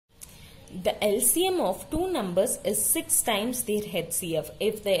the LCM of two numbers is 6 times their HCF.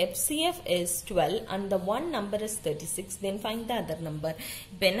 If the HCF is 12 and the one number is 36, then find the other number.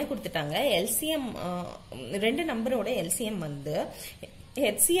 இப்போ என்ன கொடுத்துட்டாங்க, LCM ரெண்டு நம்பரோட LCM வந்து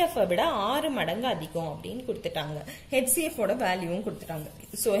HCF விட 6 மடங்கு அதிகம் அப்படின்னு கொடுத்துட்டாங்க. HCF ஓட வேல்யூவும் கொடுத்துட்டாங்க.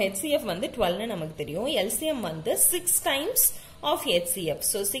 So HCF வந்து 12 நமக்கு தெரியும். LCM வந்து 6 times of HCF.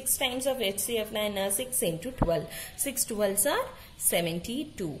 So 6 times of HCF na 6 into 12. 6 12s are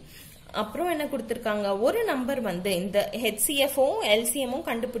 72. அப்புறம் என்ன கொடுத்திருக்காங்க, ஒரு நம்பர் வந்து இந்த HCF உம் LCM உம்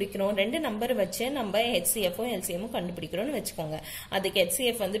கண்டுபிடிக்கிறோம். ரெண்டு நம்பர் வச்சு நம்ம HCF உம் LCM உம் கண்டுபிடிக்கிறோம்னு வெச்சுக்கோங்க. அதுக்கு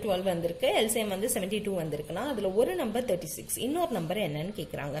HCF வந்து 12 வந்திருக்கு, LCM வந்து 72 வந்திருக்குனா அதுல ஒரு நம்பர் 36, இன்னொரு நம்பர் என்னன்னு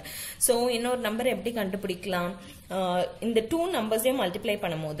கேக்குறாங்க. சோ இன்னொரு நம்பர் எப்படி கண்டுபிடிக்கலாம், இந்த two நம்பர்ஸையும் மல்டிப்ளை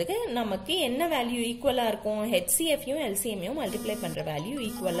பண்ணும்போது நமக்கு என்ன வேல்யூ ஈக்குவலா இருக்கும், HCF யும் LCM யும் மல்டிப்ளை பண்ற வேல்யூ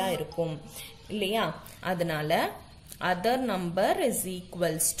ஈக்குவலா இருக்கும் இல்லையா. அதனால other number is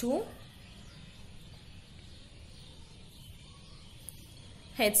equals to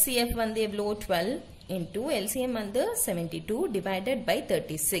HCF வந்து எவ்வளோ 12 into LCM வந்து 72 divided by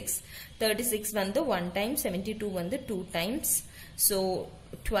 36. 36 வந்து 1 time, 72 வந்து 2 times. So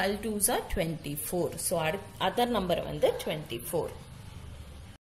 12 2s are 24. So other number வந்து 24.